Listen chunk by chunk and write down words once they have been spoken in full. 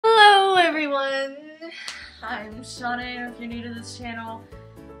I'm Shauna. If you're new to this channel,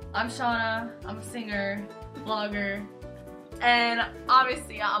 I'm Shauna. I'm a singer, vlogger, and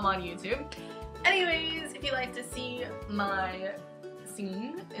obviously I'm on YouTube. Anyways, if you'd like to see my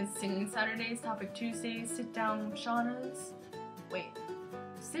singing, it's Singing Saturdays, Topic Tuesdays, Sit Down with Shauna's. Wait.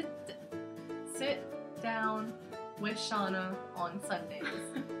 Sit down with Shauna on Sundays.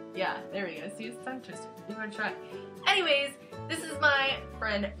 Yeah, there we go. See, it's tongue twister. You're gonna try. Anyways, this is my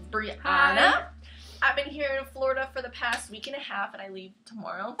friend Brianna. Hi. I've been here in Florida for the past week and a half, and I leave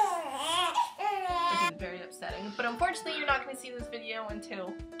tomorrow, which is very upsetting. But unfortunately, you're not going to see this video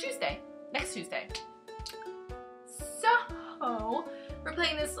until Tuesday, next Tuesday. So, we're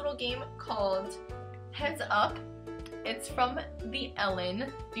playing this little game called Heads Up. It's from the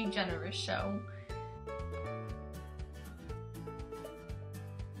Ellen Degenerous show.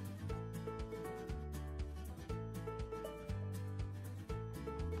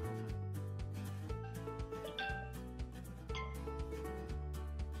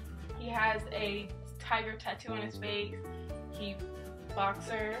 He has a tiger tattoo on his face. He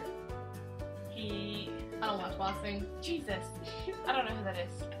boxer. I don't watch boxing. Jesus. I don't know who that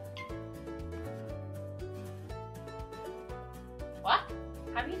is. What?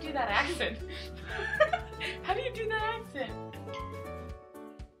 How do you do that accent? How do you do that accent?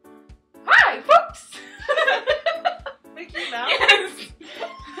 Hi, folks! Mickey Mouse? Yes!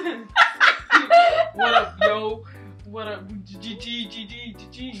 What up, yo? What up?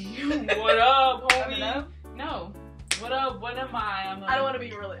 What up, homie? No. What up? What am I? I don't want to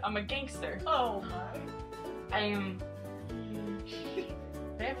be really. I'm a gangster. Oh my. I am.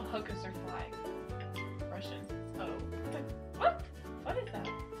 They have a hook as their flag. Russian. Oh. What? What is that?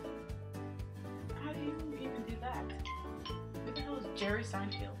 How do you even do that? Who the hell is Jerry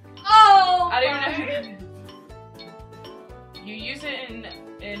Seinfeld? Oh! I don't even know who that is. You use it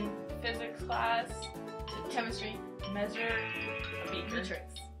in physics class. Chemistry. Measure a beaker.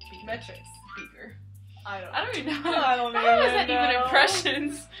 Metrics. Beaker. I don't even know. I don't How is that even even know.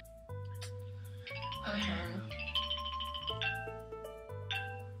 impressions?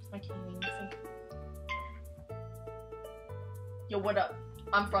 I can't even think. Yo, what up?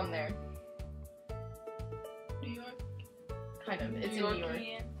 I'm from there. New York. Kind of. It's in New York.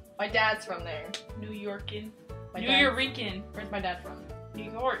 Yorkian. My dad's from there. New Yorkin. My New dad's- Yorican. Where's my dad from?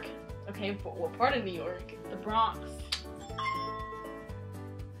 New York. Okay, but what part of New York? The Bronx.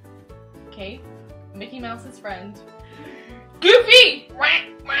 Okay. Mickey Mouse's friend. Goofy!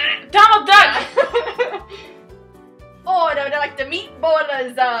 Donald Duck! Oh, they're like the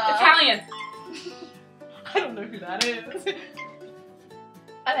meatballers. Italian. I don't know who that is.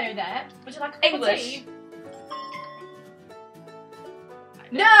 I know that. Would you like a English. tea?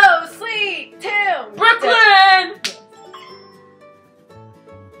 No, sleep too. Brooklyn!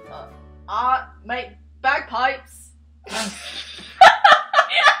 Mate, bagpipes.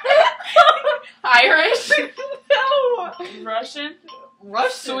 Irish. No. Russian.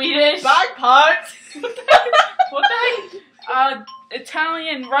 Russian. Swedish. Bagpipes. What the heck?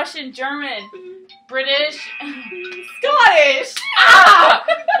 Italian, Russian, German, British. Scottish. Ah!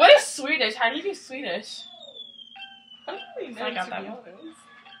 What is Swedish? How do you do Swedish? I don't really know, I got to that be one. honest.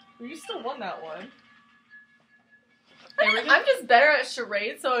 Well, you still won that one. There we go. I'm just better at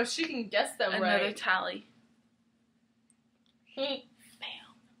charades, so if she can guess them Another right. tally. Fail.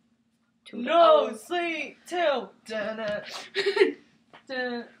 Two No, to oh. sleep till. Dun,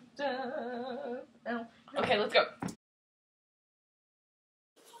 dun, dun. Okay, let's go.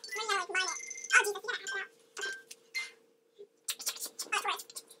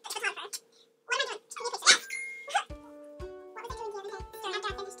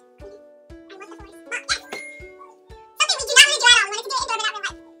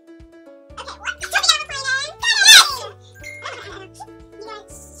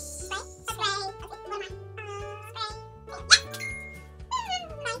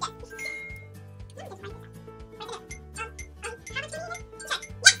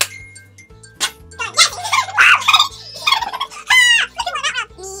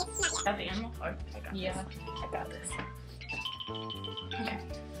 Got the animal? Oh, I got Yeah, this. I got this. Okay.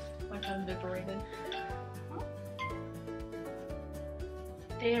 Like I'm liberated.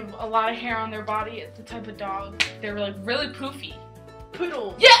 They have a lot of hair on their body. It's the type of dog. They're like really poofy.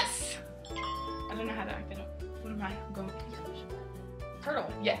 Poodle. Yes! I don't know how to act it up. What am I going?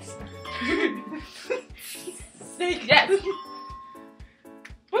 Turtle. Yes. Snake. Yes.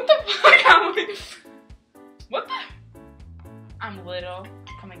 What the fuck? What the? I'm little.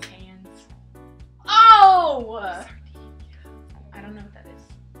 Come in cans. Oh! I don't know what that is.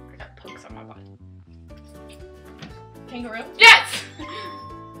 I got pokes on my body. Kangaroo? Yes!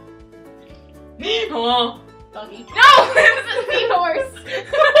 Hello. Donkey. No! It's a seahorse!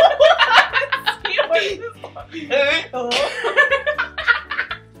 Oh.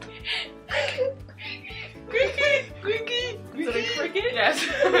 Squeaky! Is it a cricket? Yes.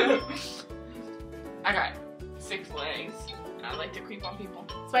 I got 6 legs. And I like to creep on people.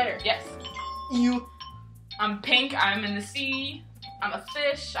 Spider. Yes. You. I'm pink. I'm in the sea. I'm a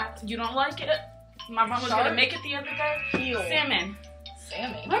fish. You don't like it? My mom was gonna make it the other day. Eel. Salmon.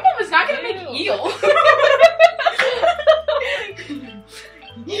 Salmon. My mom was not gonna make eel.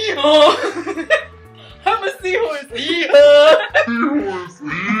 Eel. I'm a seahorse. Eel.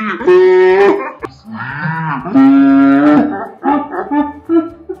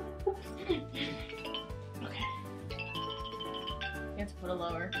 Okay. You have to put it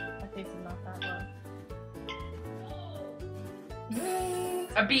lower. My face is not that low.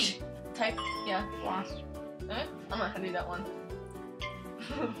 A bee. Type. Yeah. Wasp. I'm not how to do that one.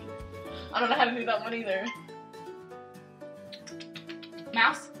 I don't know how to do that one either.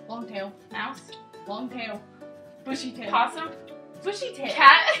 Mouse. Long tail. Mouse. Long tail. Bushy tail. Possum. Bushy tail.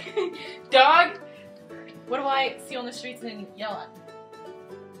 Cat. Dog. What do I see on the streets and yell at?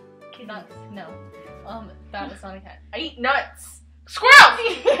 Nuts. No. That was not a cat. I eat nuts. Squirrel.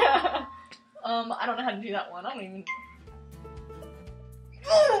 Yeah. I don't know how to do that one. I don't even.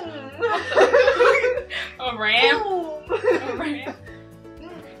 A ram. Boom. A ram.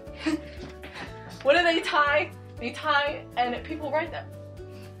 What do they tie? They tie and people ride them.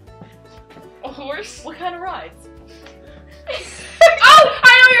 A horse. What kind of rides? Oh,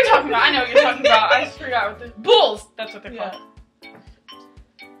 I know what you're talking about. I know what you're talking about. I just forgot what the bulls. That's what they're Yeah. called.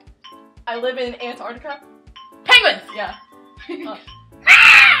 I live in Antarctica. Penguins. Yeah.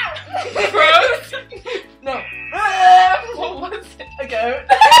 Crows. No. What was it? A goat.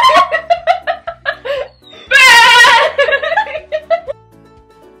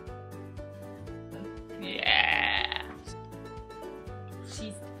 Yeah.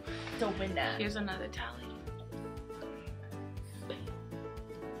 She's the winner. Here's another tally.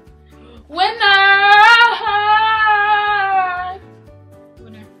 Winner!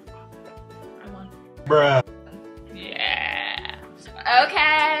 Winner. I won. Bruh. Yeah.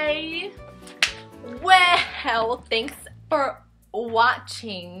 Okay. Well, thanks for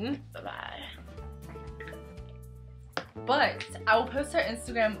watching. Bye-bye. But I will post her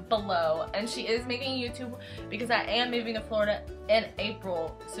Instagram below, and she is making YouTube because I am moving to Florida in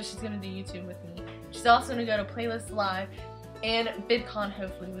April, so she's gonna do YouTube with me. She's also gonna go to Playlist Live and VidCon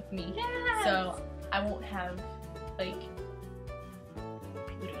hopefully with me. Yes. So I won't have like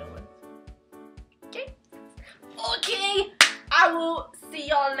people to go with. Okay. Okay. I will see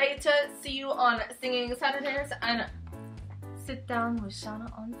y'all later. See you on Singing Saturdays and Sit Down with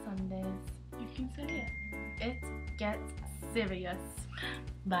Shauna on Sundays. You can say it. It gets serious.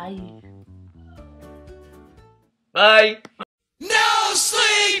 Bye. Bye. No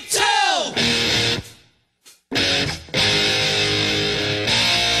sleep